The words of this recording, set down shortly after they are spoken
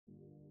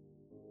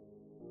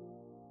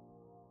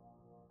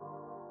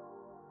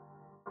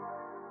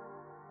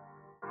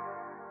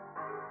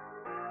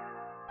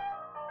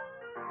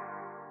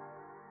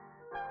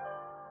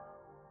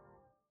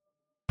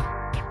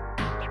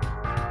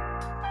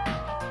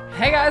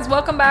Hey guys,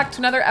 welcome back to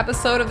another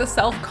episode of the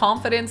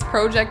Self-Confidence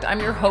Project. I'm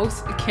your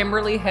host,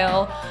 Kimberly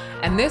Hill,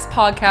 and this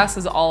podcast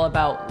is all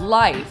about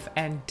life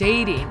and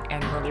dating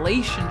and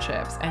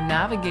relationships and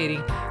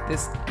navigating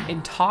this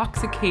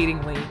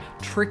intoxicatingly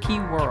tricky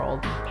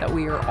world that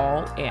we are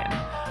all in.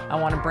 I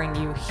want to bring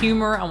you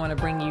humor, I want to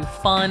bring you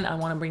fun, I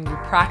want to bring you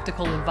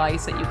practical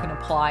advice that you can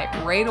apply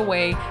right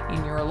away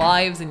in your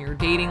lives, in your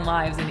dating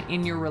lives, and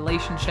in your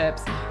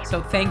relationships.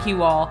 So thank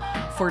you all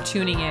for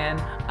tuning in.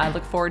 I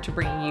look forward to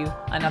bringing you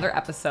another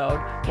episode.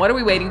 What are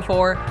we waiting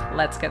for?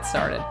 Let's get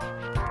started.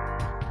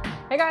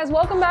 Hey guys,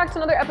 welcome back to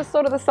another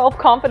episode of the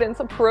Self-Confidence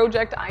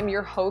Project. I'm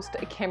your host,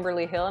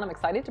 Kimberly Hill, and I'm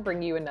excited to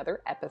bring you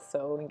another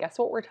episode. And guess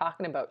what we're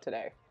talking about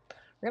today?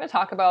 We're going to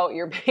talk about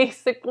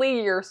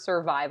your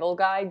survival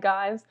guide,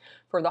 guys,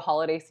 for the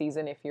holiday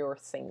season if you're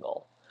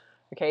single.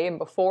 Okay, and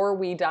before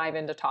we dive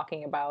into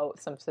talking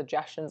about some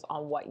suggestions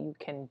on what you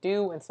can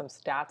do and some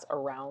stats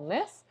around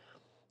this,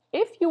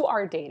 if you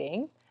are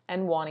dating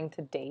and wanting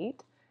to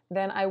date,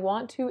 then I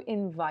want to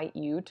invite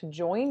you to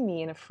join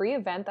me in a free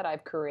event that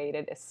I've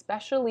created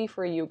especially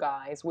for you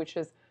guys, which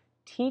is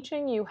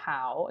teaching you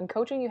how and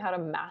coaching you how to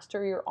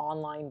master your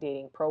online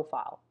dating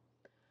profile.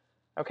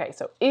 Okay,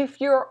 so if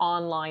you're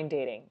online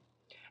dating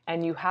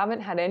and you haven't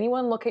had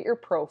anyone look at your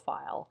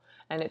profile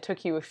and it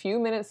took you a few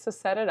minutes to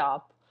set it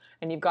up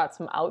and you've got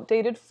some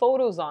outdated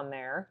photos on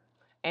there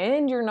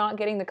and you're not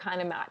getting the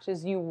kind of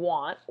matches you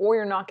want or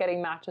you're not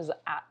getting matches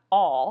at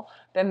all,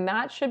 then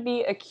that should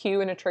be a cue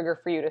and a trigger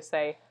for you to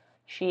say,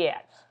 shit,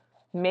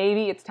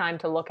 maybe it's time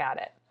to look at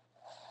it.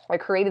 I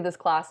created this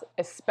class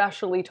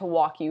especially to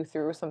walk you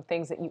through some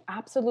things that you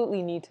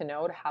absolutely need to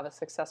know to have a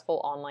successful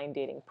online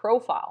dating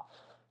profile.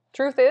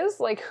 Truth is,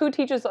 who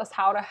teaches us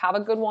how to have a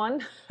good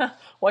one,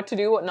 what to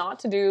do, what not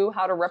to do,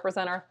 how to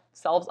represent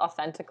ourselves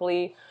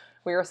authentically?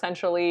 We are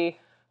essentially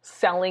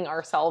selling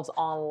ourselves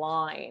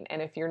online. And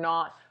if you're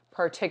not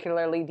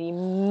particularly the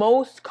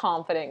most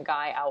confident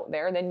guy out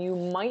there, then you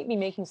might be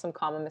making some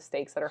common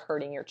mistakes that are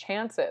hurting your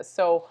chances.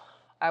 So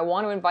I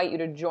want to invite you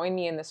to join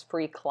me in this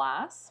free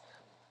class.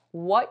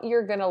 What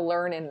you're going to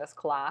learn in this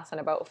class in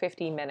about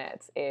 50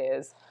 minutes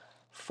is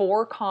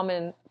 4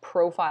 common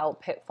profile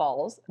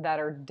pitfalls that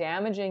are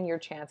damaging your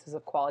chances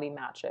of quality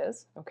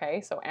matches.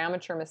 Okay, so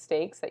amateur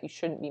mistakes that you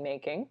shouldn't be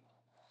making.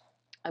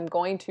 I'm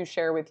going to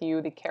share with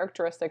you the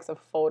characteristics of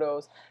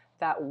photos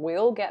that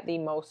will get the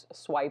most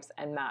swipes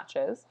and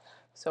matches.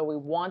 So we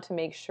want to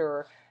make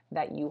sure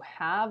that you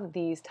have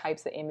these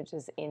types of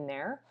images in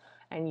there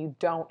and you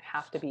don't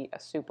have to be a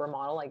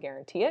supermodel, I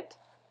guarantee it.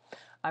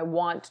 I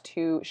want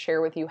to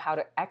share with you how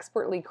to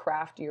expertly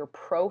craft your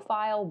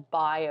profile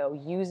bio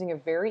using a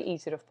very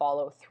easy to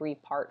follow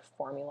 3-part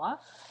formula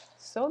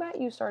so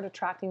that you start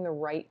attracting the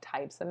right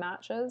types of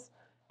matches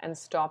and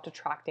stop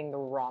attracting the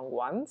wrong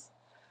ones.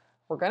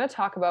 We're going to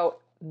talk about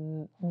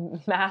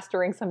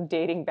mastering some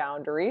dating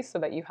boundaries so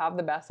that you have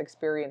the best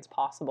experience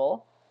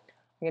possible.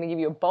 I'm going to give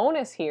you a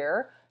bonus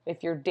here.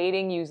 If you're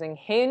dating using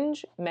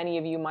Hinge, many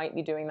of you might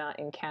be doing that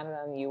in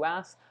Canada and the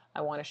US. I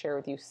want to share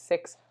with you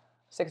six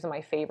of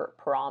my favorite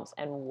prompts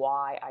and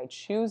why I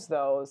choose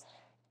those.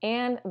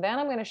 And then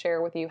I'm going to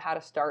share with you how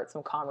to start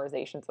some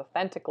conversations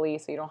authentically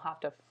so you don't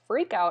have to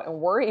freak out and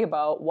worry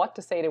about what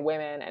to say to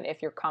women and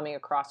if you're coming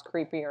across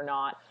creepy or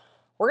not.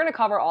 We're going to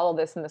cover all of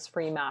this in this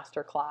free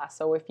masterclass.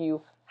 So if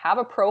you have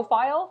a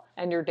profile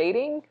and you're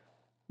dating,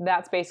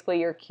 that's basically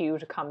your cue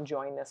to come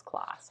join this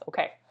class.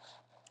 Okay.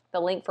 The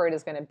link for it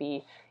is going to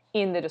be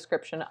in the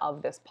description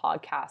of this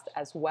podcast,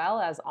 as well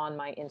as on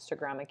my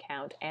Instagram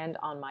account and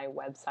on my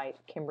website,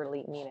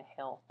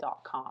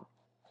 KimberlyNinaHill.com.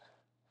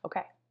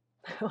 Okay,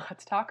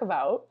 let's talk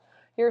about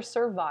your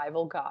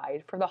survival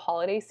guide for the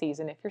holiday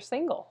season if you're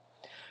single.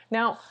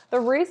 Now, the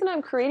reason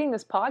I'm creating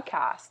this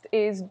podcast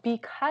is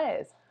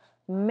because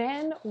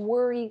men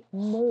worry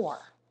more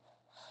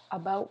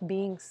about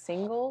being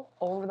single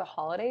over the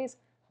holidays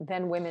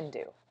than women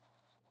do.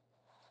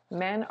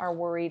 Men are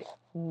worried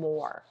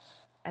more.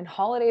 And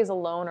holidays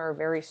alone are a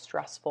very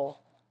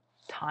stressful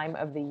time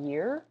of the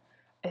year,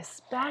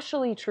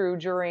 especially true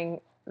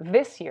during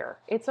this year.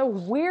 It's a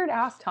weird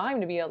ass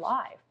time to be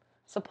alive.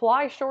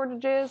 Supply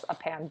shortages, a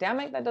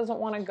pandemic that doesn't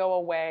want to go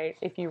away.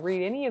 If you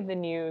read any of the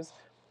news,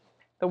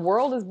 the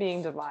world is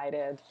being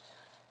divided.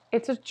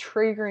 It's a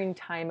triggering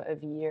time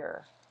of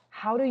year.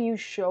 How do you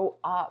show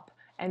up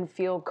and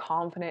feel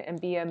confident and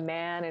be a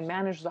man and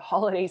manage the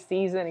holiday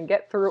season and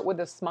get through it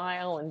with a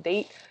smile and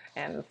date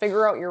and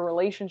figure out your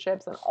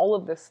relationships and all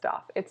of this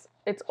stuff? It's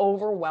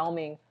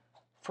overwhelming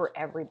for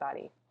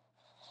everybody.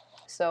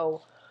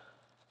 So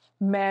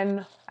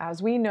men,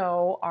 as we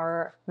know,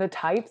 are the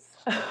types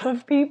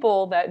of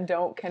people that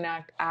don't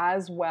connect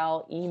as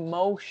well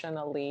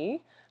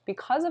emotionally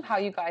because of how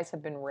you guys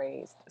have been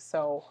raised.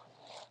 So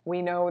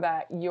we know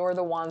that you're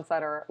the ones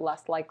that are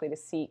less likely to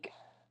seek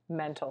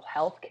mental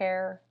health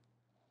care,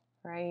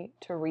 right?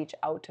 To reach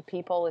out to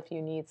people if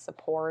you need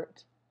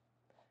support.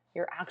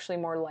 You're actually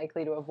more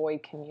likely to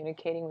avoid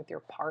communicating with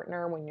your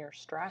partner when you're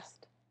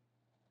stressed.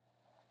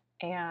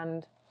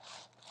 And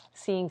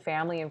seeing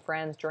family and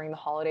friends during the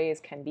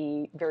holidays can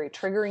be very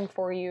triggering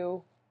for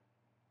you.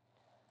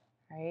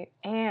 right?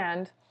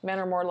 And men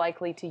are more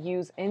likely to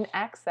use in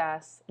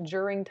excess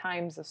during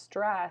times of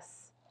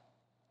stress,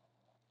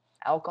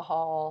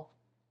 alcohol,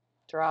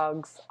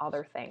 drugs,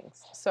 other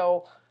things.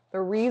 So the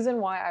reason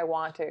why I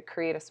want to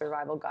create a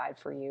survival guide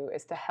for you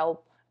is to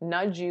help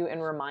nudge you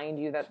and remind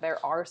you that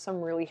there are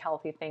some really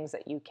healthy things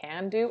that you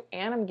can do.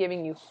 And I'm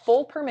giving you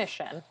full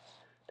permission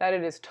that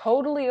it is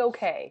totally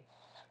okay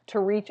to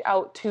reach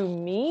out to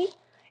me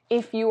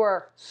if you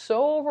are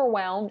so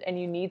overwhelmed and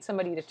you need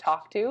somebody to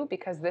talk to,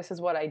 because this is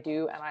what I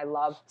do and I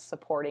love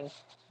supporting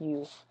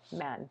you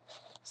men.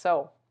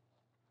 So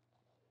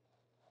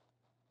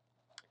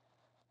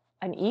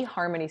an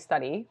eHarmony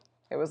study,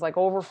 it was like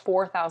over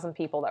 4,000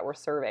 people that were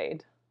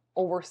surveyed.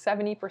 Over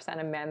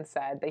 70% of men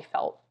said they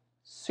felt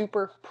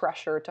super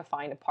pressure to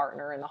find a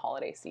partner in the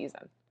holiday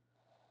season,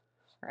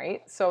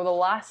 right? So the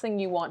last thing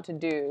you want to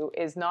do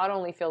is not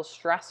only feel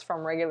stress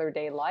from regular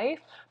day life,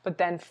 but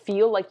then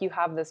feel like you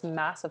have this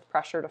massive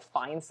pressure to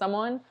find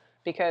someone,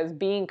 because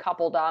being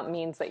coupled up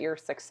means that you're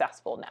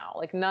successful now.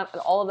 Like, not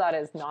all of that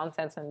is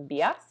nonsense and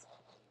BS.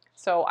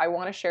 So I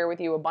want to share with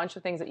you a bunch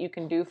of things that you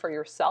can do for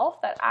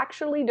yourself that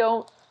actually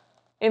don't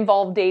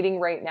involve dating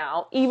right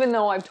now, even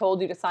though I've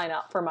told you to sign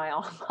up for my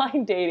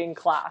online dating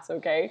class,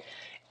 okay?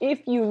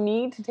 If you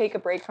need to take a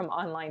break from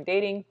online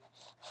dating,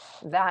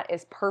 that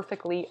is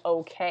perfectly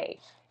okay.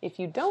 If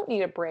you don't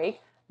need a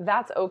break,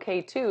 that's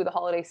okay too. The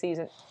holiday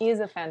season is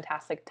a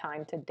fantastic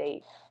time to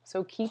date.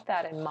 So keep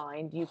that in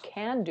mind. You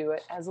can do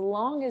it as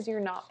long as you're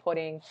not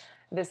putting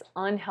this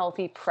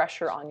unhealthy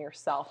pressure on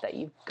yourself that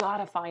you've got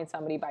to find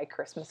somebody by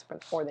Christmas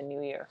or the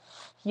New Year.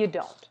 You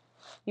don't.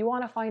 You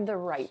want to find the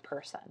right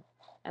person.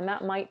 And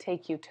that might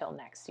take you till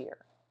next year,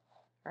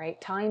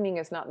 right? Timing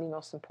is not the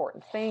most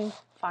important thing.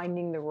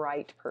 Finding the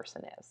right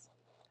person is.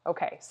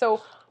 Okay,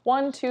 so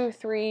 1, 2,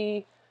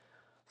 3,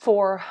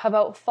 4,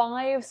 about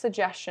 5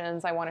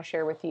 suggestions I want to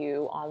share with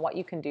you on what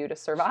you can do to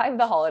survive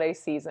the holiday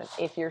season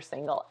if you're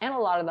single. And a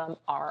lot of them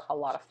are a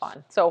lot of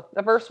fun. So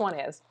the first one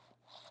is,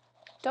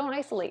 don't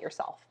isolate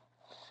yourself.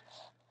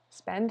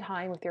 Spend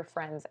time with your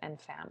friends and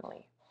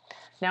family.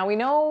 Now, we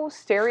know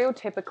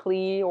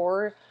stereotypically,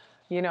 or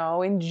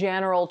in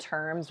general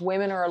terms,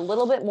 women are a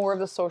little bit more of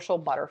the social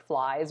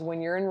butterflies.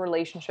 When you're in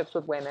relationships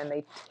with women,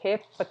 they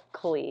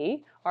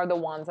typically are the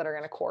ones that are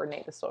going to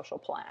coordinate the social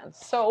plans.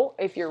 So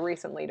if you're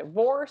recently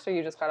divorced or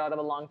you just got out of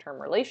a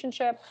long-term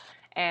relationship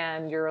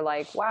and you're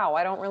like, wow,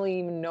 I don't really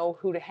even know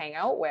who to hang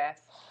out with,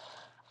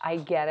 I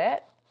get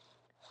it.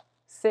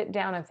 Sit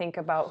down and think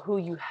about who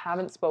you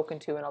haven't spoken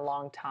to in a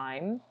long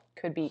time.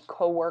 Could be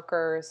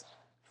coworkers,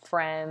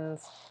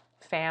 friends,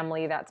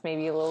 family that's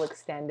maybe a little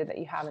extended that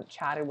you haven't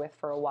chatted with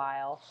for a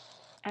while.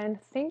 And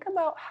think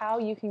about how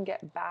you can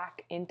get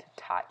back into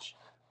touch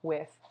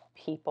with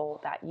people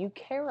that you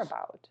care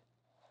about,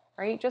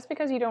 right? Just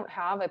because you don't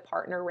have a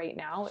partner right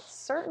now, it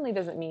certainly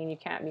doesn't mean you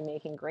can't be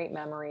making great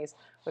memories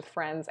with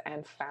friends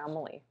and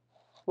family.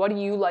 What do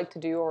you like to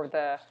do over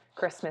the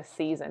Christmas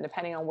season?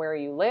 Depending on where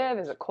you live,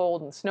 is it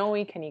cold and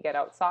snowy? Can you get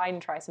outside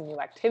and try some new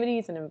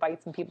activities and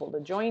invite some people to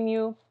join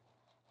you?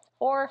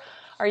 Or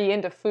are you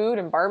into food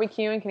and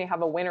barbecuing? Can you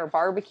have a winter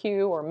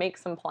barbecue or make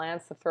some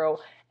plans to throw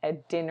a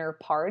dinner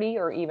party,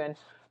 or even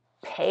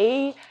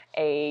pay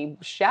a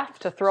chef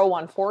to throw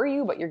one for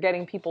you, but you're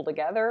getting people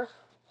together?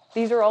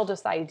 These are all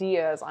just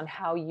ideas on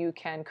how you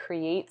can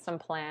create some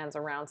plans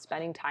around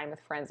spending time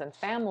with friends and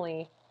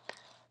family.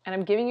 And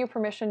I'm giving you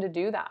permission to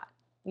do that.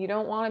 You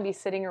don't want to be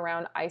sitting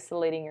around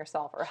isolating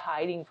yourself or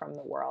hiding from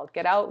the world.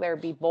 Get out there,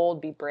 be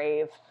bold, be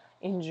brave,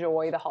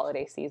 enjoy the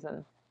holiday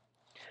season.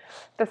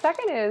 The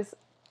second is,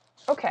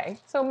 okay,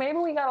 so maybe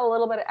we got a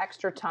little bit of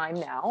extra time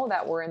now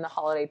that we're in the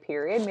holiday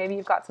period. Maybe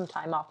you've got some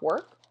time off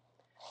work.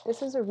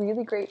 This is a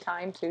really great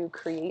time to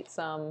create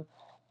some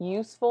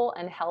useful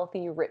and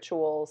healthy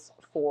rituals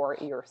for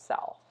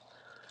yourself.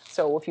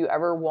 So if you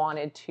ever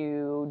wanted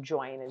to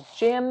join a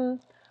gym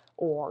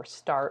or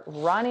start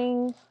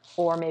running,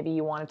 or maybe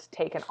you wanted to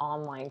take an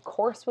online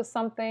course with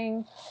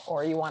something,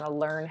 or you want to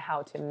learn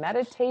how to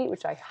meditate,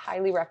 which I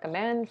highly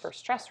recommend for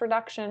stress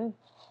reduction,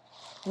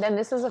 then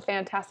this is a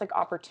fantastic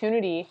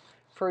opportunity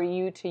for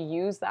you to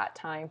use that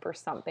time for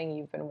something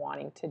you've been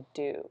wanting to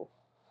do.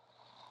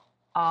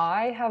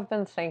 I have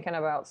been thinking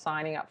about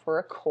signing up for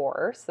a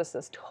course. This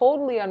is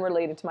totally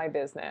unrelated to my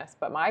business,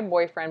 but my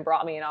boyfriend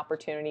brought me an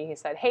opportunity. He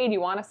said, hey, do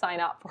you want to sign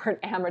up for an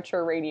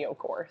amateur radio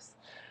course?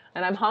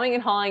 And I'm humming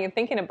and hawing and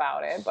thinking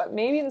about it, but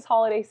maybe this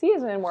holiday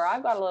season where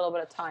I've got a little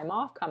bit of time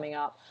off coming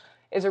up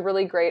is a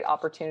really great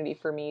opportunity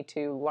for me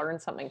to learn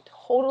something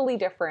totally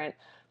different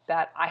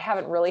that I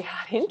haven't really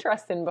had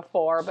interest in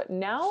before, but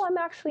now I'm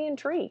actually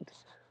intrigued.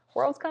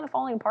 World's kind of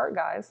falling apart,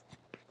 guys.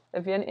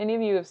 If any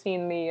of you have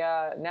seen the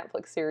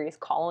Netflix series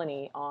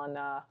Colony on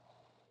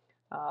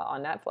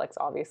Netflix,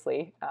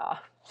 obviously,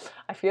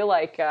 I feel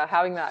like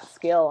having that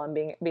skill and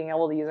being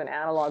able to use an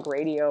analog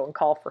radio and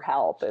call for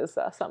help is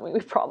something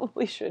we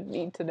probably should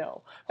need to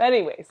know. But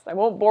anyways, I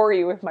won't bore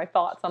you with my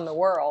thoughts on the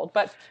world,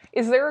 but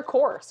is there a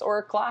course or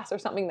a class or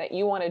something that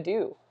you want to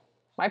do?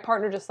 My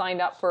partner just signed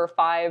up for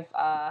 5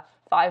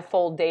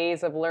 full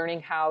days of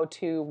learning how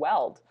to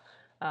weld.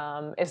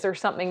 Is there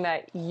something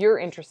that you're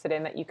interested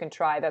in that you can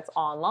try that's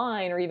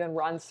online or even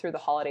runs through the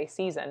holiday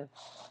season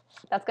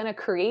that's going to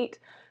create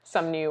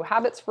some new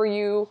habits for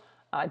you,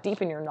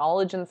 deepen your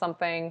knowledge in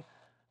something?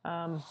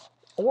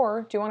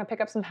 Or do you want to pick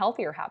up some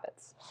healthier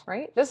habits,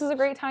 right? This is a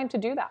great time to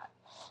do that.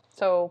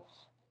 So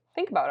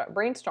think about it,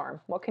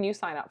 brainstorm. What can you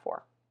sign up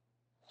for?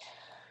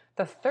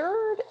 The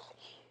third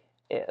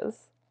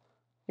is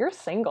you're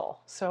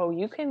single, so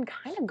you can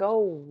kind of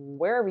go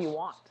wherever you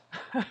want.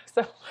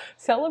 So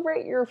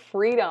celebrate your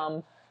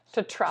freedom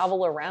to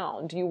travel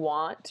around. Do you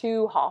want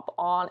to hop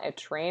on a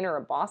train or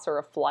a bus or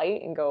a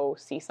flight and go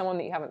see someone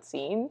that you haven't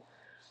seen?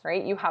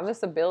 Right? You have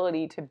this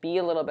ability to be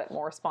a little bit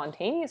more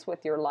spontaneous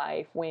with your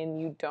life when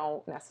you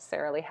don't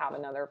necessarily have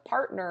another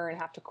partner and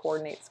have to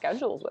coordinate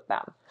schedules with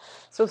them.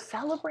 So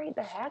celebrate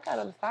the heck out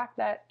of the fact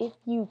that if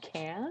you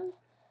can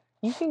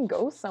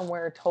go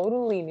somewhere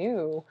totally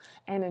new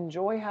and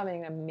enjoy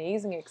having an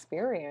amazing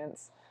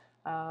experience,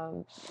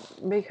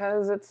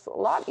 because it's a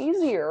lot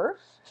easier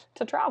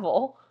to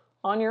travel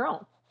on your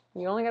own.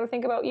 You only got to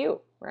think about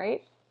you,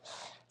 right?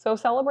 So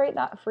celebrate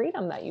that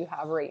freedom that you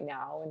have right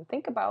now and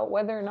think about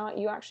whether or not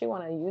you actually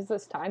want to use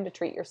this time to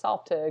treat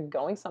yourself to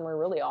going somewhere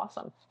really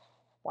awesome.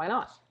 Why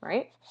not,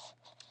 right?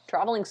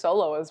 Traveling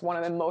solo is one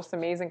of the most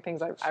amazing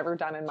things I've ever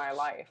done in my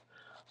life.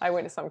 I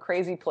went to some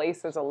crazy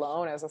places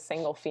alone as a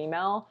single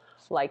female,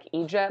 like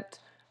Egypt,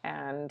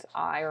 and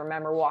I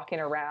remember walking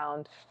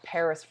around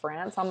Paris,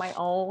 France on my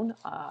own.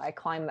 I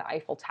climbed the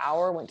Eiffel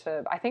Tower,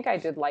 I think I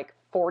did like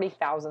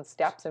 40,000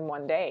 steps in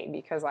one day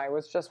because I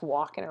was just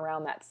walking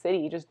around that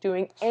city, just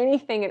doing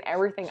anything and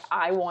everything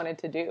I wanted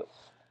to do.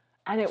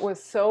 And it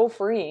was so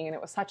freeing and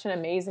it was such an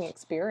amazing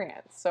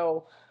experience.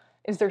 So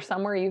is there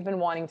somewhere you've been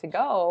wanting to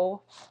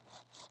go?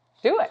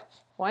 Do it.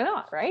 Why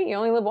not, right? You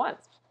only live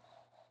once.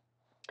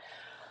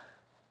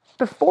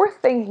 The fourth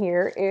thing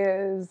here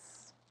is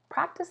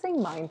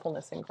practicing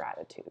mindfulness and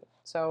gratitude.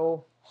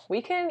 So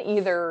we can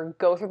either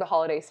go through the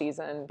holiday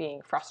season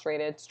being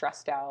frustrated,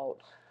 stressed out,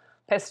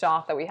 pissed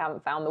off that we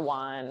haven't found the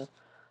one,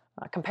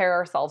 compare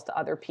ourselves to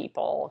other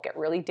people, get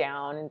really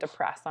down and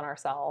depressed on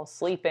ourselves,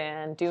 sleep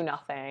in, do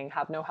nothing,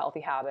 have no healthy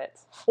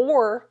habits.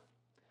 Or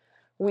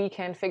we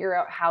can figure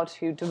out how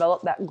to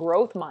develop that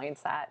growth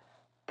mindset,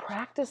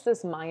 practice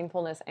this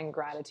mindfulness and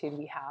gratitude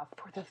we have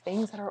for the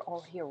things that are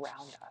already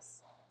around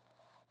us.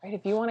 Right?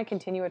 If you want to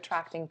continue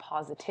attracting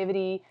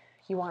positivity,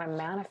 you want to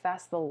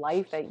manifest the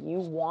life that you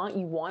want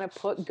to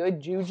put good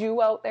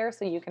juju out there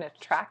so you can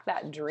attract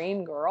that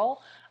dream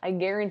girl, I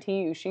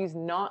guarantee you she's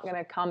not going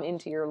to come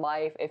into your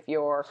life if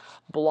your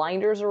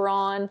blinders are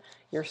on,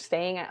 you're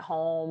staying at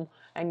home,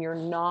 and you're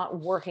not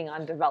working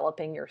on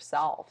developing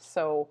yourself.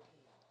 So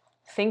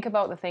think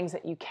about the things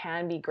that you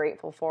can be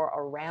grateful for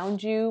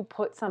around you,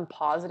 put some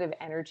positive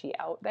energy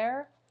out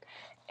there,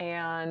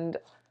 and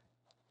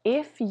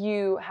if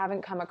you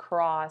haven't come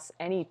across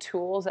any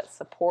tools that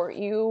support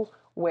you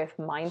with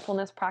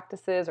mindfulness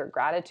practices or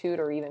gratitude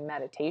or even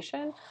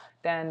meditation,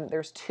 then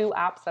there's two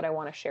apps that I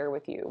want to share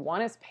with you.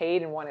 One is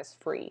paid and one is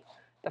free.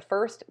 The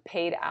first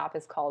paid app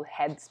is called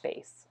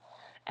Headspace.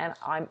 And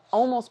I'm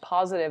almost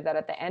positive that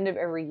at the end of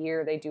every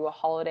year they do a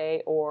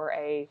holiday or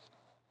a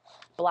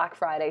Black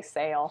Friday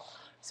sale.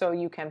 So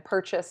you can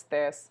purchase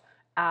this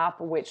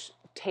app which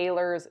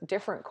tailors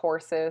different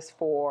courses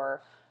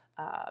for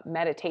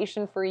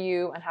meditation for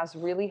you and has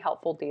really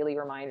helpful daily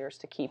reminders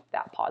to keep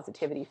that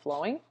positivity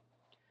flowing.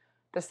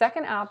 The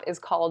second app is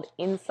called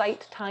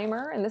Insight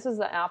Timer, and this is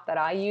the app that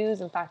I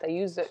use. In fact, I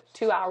used it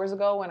 2 hours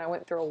ago when I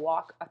went through a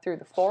walk through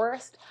the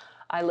forest.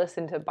 I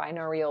listened to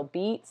binaural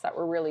beats that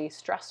were really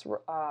stress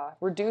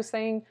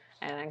reducing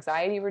and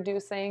anxiety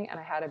reducing, and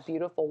I had a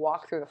beautiful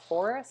walk through the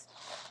forest.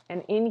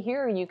 And in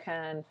here you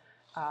can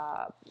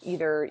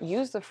either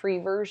use the free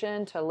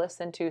version to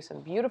listen to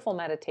some beautiful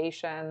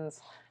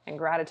meditations and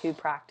gratitude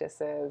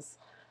practices,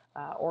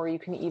 or you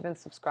can even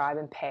subscribe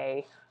and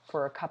pay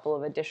for a couple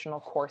of additional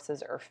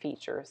courses or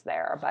features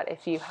there. But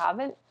if you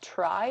haven't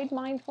tried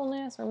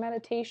mindfulness or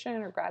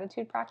meditation or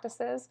gratitude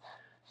practices,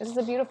 this is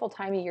a beautiful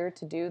time of year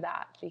to do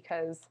that,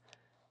 because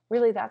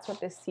really that's what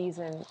this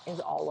season is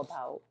all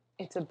about.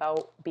 It's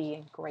about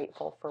being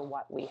grateful for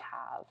what we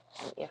have.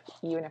 And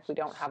even if we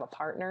don't have a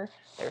partner,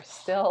 there's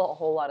still a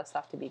whole lot of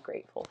stuff to be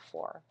grateful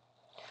for.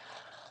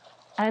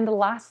 And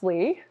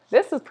lastly,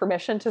 this is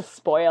permission to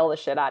spoil the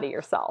shit out of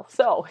yourself.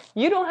 So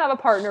you don't have a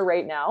partner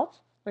right now,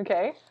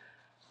 okay?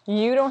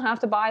 You don't have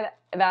to buy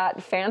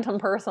that phantom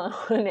person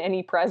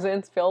any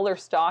presents, fill their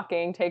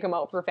stocking, take them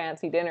out for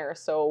fancy dinner.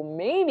 So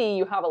maybe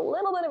you have a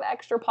little bit of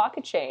extra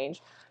pocket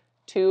change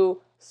to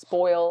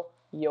spoil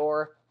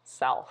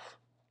yourself.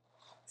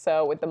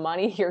 So with the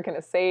money you're going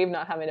to save,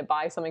 not having to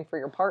buy something for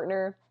your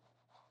partner,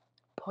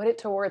 put it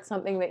towards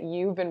something that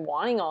you've been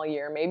wanting all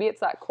year. Maybe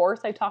it's that course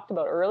I talked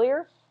about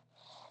earlier.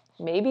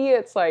 Maybe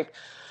it's like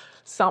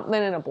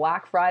something in a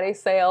Black Friday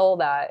sale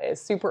that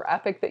is super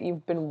epic that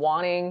you've been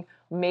wanting.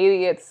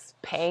 Maybe it's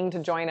paying to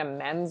join a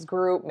men's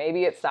group.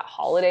 Maybe it's that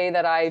holiday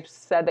that I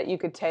said that you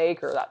could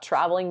take, or that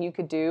traveling you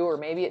could do, or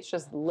maybe it's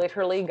just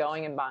literally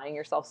going and buying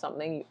yourself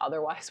something you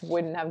otherwise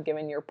wouldn't have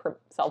given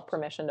yourself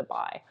permission to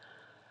buy.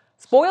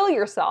 Spoil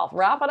yourself,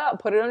 wrap it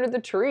up, put it under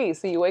the tree.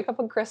 So you wake up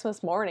on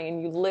Christmas morning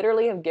and you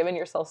literally have given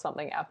yourself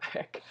something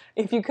epic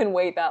if you can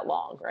wait that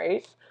long,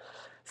 right?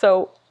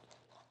 So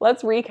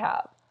let's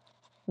recap.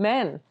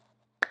 Men,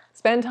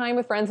 spend time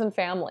with friends and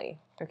family,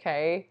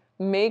 okay?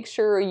 Make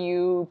sure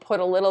you put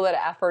a little bit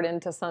of effort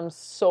into some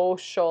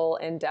social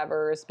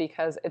endeavors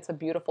because it's a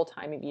beautiful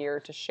time of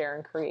year to share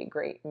and create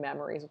great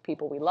memories with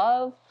people we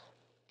love.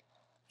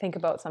 Think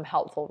about some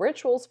helpful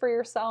rituals for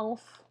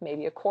yourself,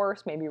 maybe a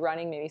course, maybe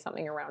running, maybe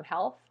something around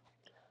health.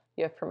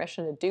 You have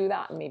permission to do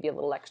that and maybe a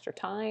little extra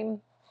time.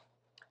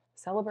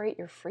 Celebrate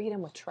your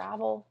freedom with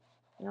travel.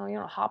 You want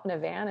to hop in a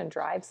van and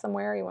drive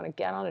somewhere. You want to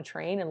get on a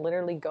train and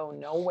literally go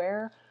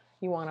nowhere.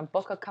 You want to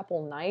book a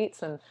couple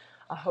nights in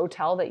a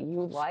hotel that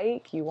you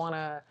like. You want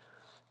to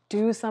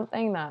do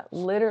something that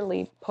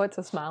literally puts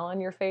a smile on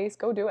your face.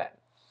 Go do it.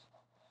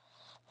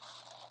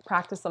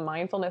 Practice some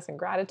mindfulness and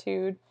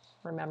gratitude.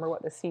 Remember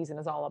what the season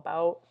is all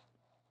about.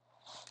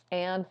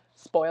 And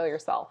spoil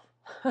yourself.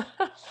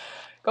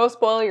 Go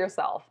spoil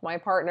yourself. My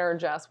partner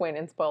just went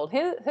and spoiled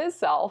his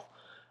self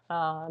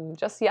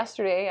just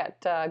yesterday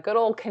at good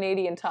old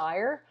Canadian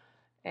Tire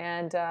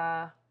and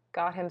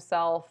got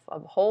himself a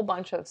whole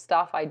bunch of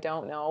stuff. I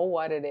don't know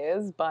what it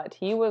is, but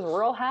he was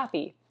real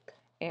happy.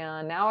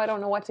 And now I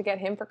don't know what to get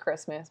him for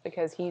Christmas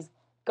because he's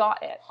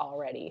got it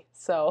already.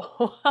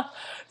 So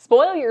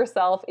spoil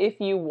yourself if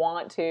you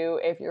want to,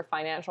 if your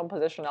financial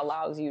position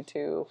allows you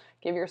to.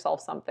 Give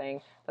yourself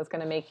something that's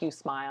going to make you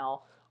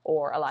smile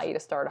or allow you to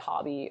start a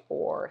hobby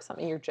or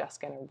something you're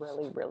just going to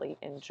really, really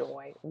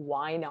enjoy.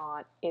 Why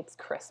not? It's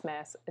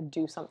Christmas.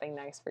 Do something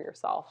nice for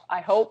yourself.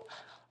 I hope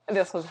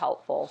this was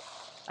helpful.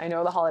 I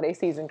know the holiday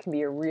season can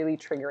be a really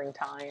triggering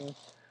time.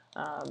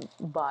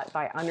 But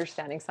by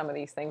understanding some of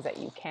these things that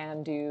you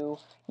can do,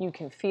 you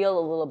can feel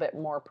a little bit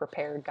more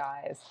prepared,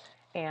 guys.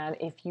 And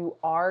if you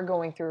are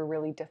going through a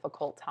really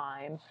difficult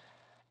time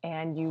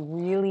and you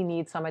really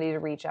need somebody to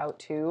reach out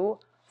to,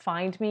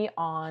 find me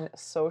on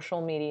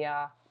social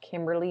media,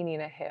 Kimberly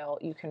Nina Hill.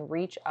 You can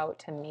reach out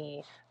to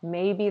me.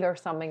 Maybe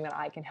there's something that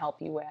I can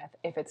help you with.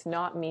 If it's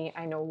not me,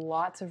 I know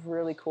lots of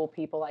really cool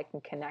people I can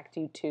connect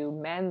you to,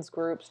 men's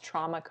groups,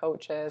 trauma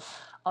coaches,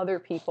 other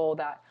people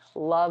that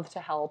love to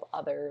help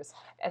others,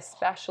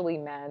 especially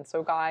men.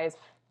 So guys,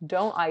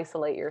 don't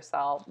isolate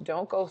yourself.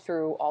 Don't go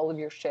through all of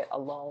your shit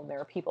alone.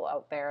 There are people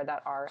out there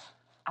that are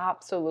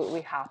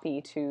absolutely happy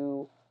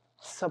to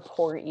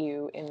support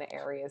you in the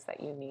areas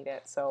that you need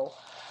it. So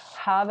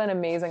have an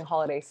amazing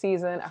holiday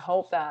season. I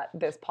hope that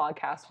this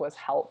podcast was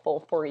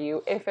helpful for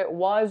you. If it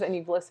was and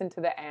you've listened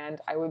to the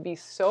end, I would be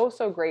so,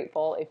 so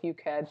grateful if you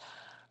could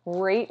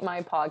rate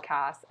my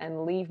podcast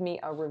and leave me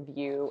a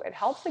review. It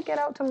helps it get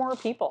out to more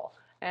people.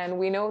 And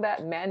we know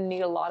that men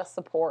need a lot of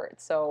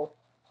support. So,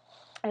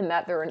 and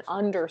that they're an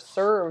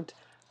underserved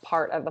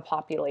part of the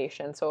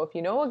population. So if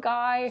you know a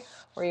guy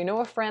or you know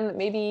a friend that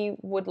maybe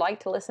would like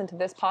to listen to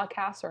this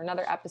podcast or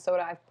another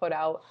episode I've put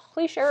out,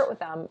 please share it with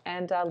them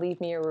and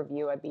leave me a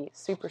review. I'd be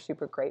super,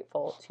 super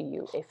grateful to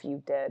you if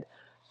you did.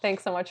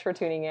 Thanks so much for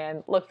tuning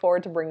in. Look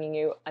forward to bringing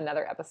you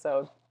another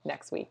episode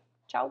next week.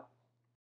 Ciao.